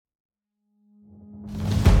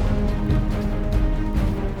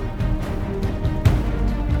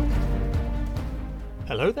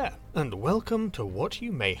Hello there, and welcome to What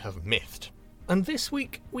You May Have Mythed. And this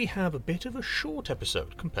week we have a bit of a short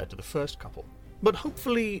episode compared to the first couple, but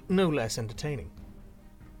hopefully no less entertaining.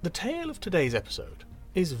 The tale of today's episode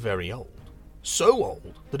is very old. So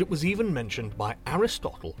old that it was even mentioned by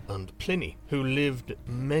Aristotle and Pliny, who lived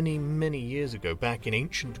many, many years ago back in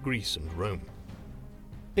ancient Greece and Rome.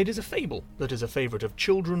 It is a fable that is a favourite of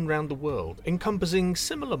children round the world, encompassing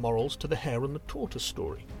similar morals to the hare and the tortoise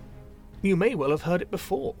story. You may well have heard it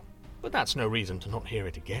before, but that's no reason to not hear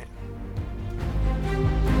it again.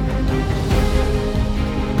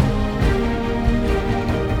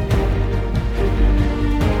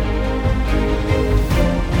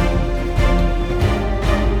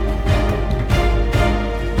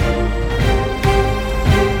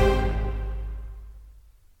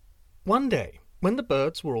 One day, when the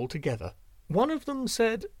birds were all together, one of them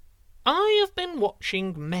said, "I have been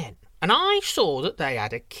watching men, and I saw that they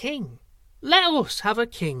had a king. Let us have a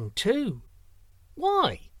king too."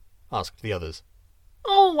 "Why?" asked the others.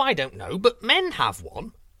 "Oh, I don't know, but men have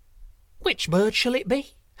one." "Which bird shall it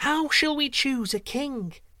be? How shall we choose a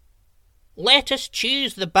king?" "Let us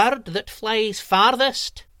choose the bird that flies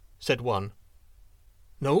farthest," said one.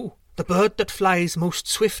 "No, the bird that flies most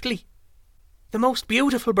swiftly." "The most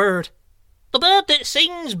beautiful bird." "The bird that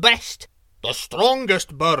sings best." "The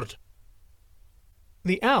strongest bird."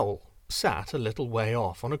 The owl sat a little way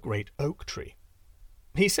off on a great oak tree.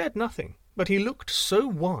 He said nothing, but he looked so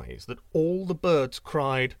wise that all the birds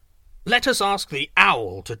cried, "Let us ask the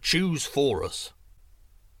owl to choose for us."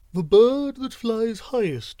 "The bird that flies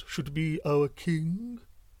highest should be our king,"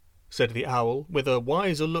 said the owl with a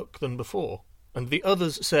wiser look than before, and the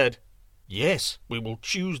others said, "Yes, we will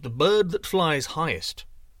choose the bird that flies highest."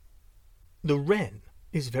 The wren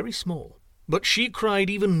is very small, but she cried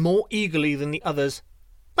even more eagerly than the others,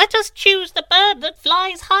 "Let us choose the bird that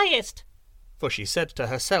flies highest." For she said to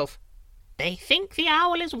herself, "They think the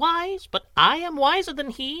owl is wise, but I am wiser than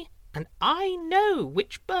he, and I know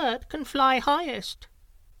which bird can fly highest."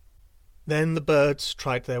 Then the birds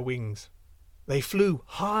tried their wings. They flew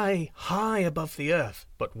high, high above the earth,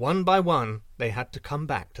 but one by one they had to come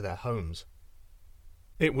back to their homes.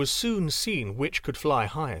 It was soon seen which could fly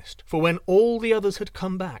highest, for when all the others had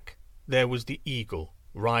come back, there was the eagle,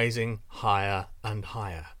 rising higher and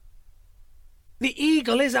higher. "The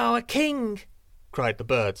eagle is our king!" cried the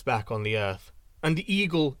birds back on the earth, and the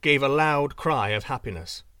eagle gave a loud cry of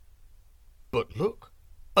happiness. But look,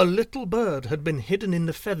 a little bird had been hidden in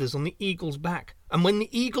the feathers on the eagle's back, and when the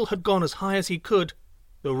eagle had gone as high as he could,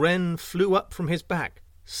 the wren flew up from his back,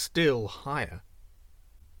 still higher.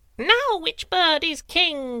 "Now which bird is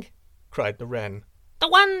king?" cried the wren. "The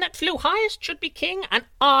one that flew highest should be king, and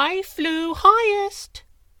I flew highest."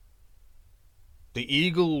 The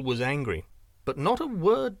eagle was angry, but not a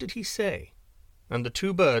word did he say, and the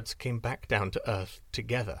two birds came back down to earth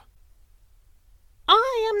together.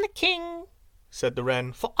 "I am the king," said the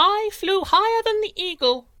wren, "for I flew higher than the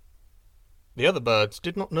eagle." The other birds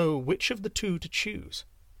did not know which of the two to choose.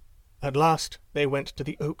 At last they went to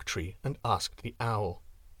the oak tree and asked the owl.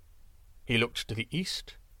 He looked to the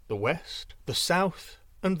east, the west, the south,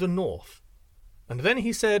 and the north, and then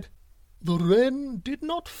he said, "The wren did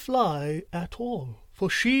not fly at all, for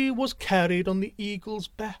she was carried on the eagle's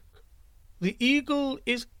back. The eagle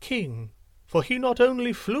is king, for he not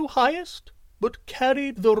only flew highest, but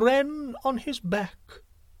carried the wren on his back."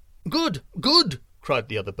 "Good, good!" cried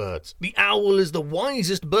the other birds. "The owl is the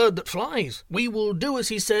wisest bird that flies. We will do as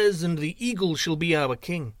he says, and the eagle shall be our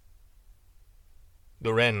king."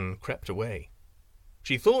 The wren crept away.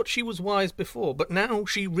 She thought she was wise before, but now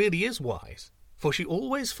she really is wise, for she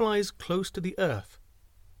always flies close to the earth,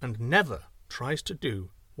 and never tries to do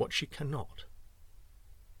what she cannot.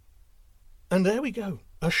 And there we go,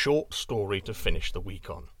 a short story to finish the week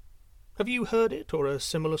on. Have you heard it or a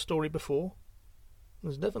similar story before?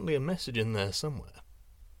 There's definitely a message in there somewhere.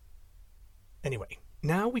 Anyway,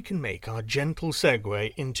 now we can make our gentle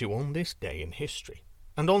segue into On This Day in History.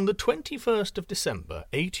 And on the 21st of December,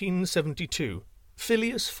 1872,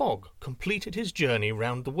 Phileas Fogg completed his journey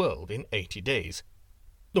round the world in 80 days.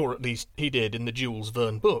 Or at least he did in the Jules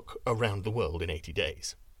Verne book, Around the World in 80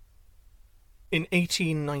 Days. In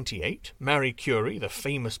 1898, Marie Curie, the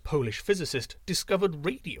famous Polish physicist, discovered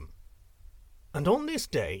radium. And on this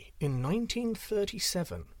day, in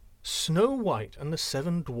 1937, Snow White and the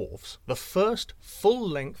Seven Dwarfs, the first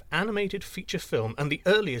full-length animated feature film and the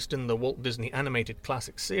earliest in the Walt Disney Animated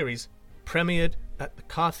Classic series, premiered at the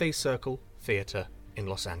Cathay Circle Theatre in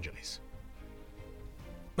Los Angeles.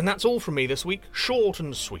 And that's all from me this week, short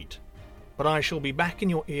and sweet. But I shall be back in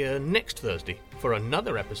your ear next Thursday for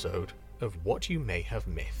another episode of What You May Have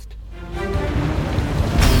Mythed.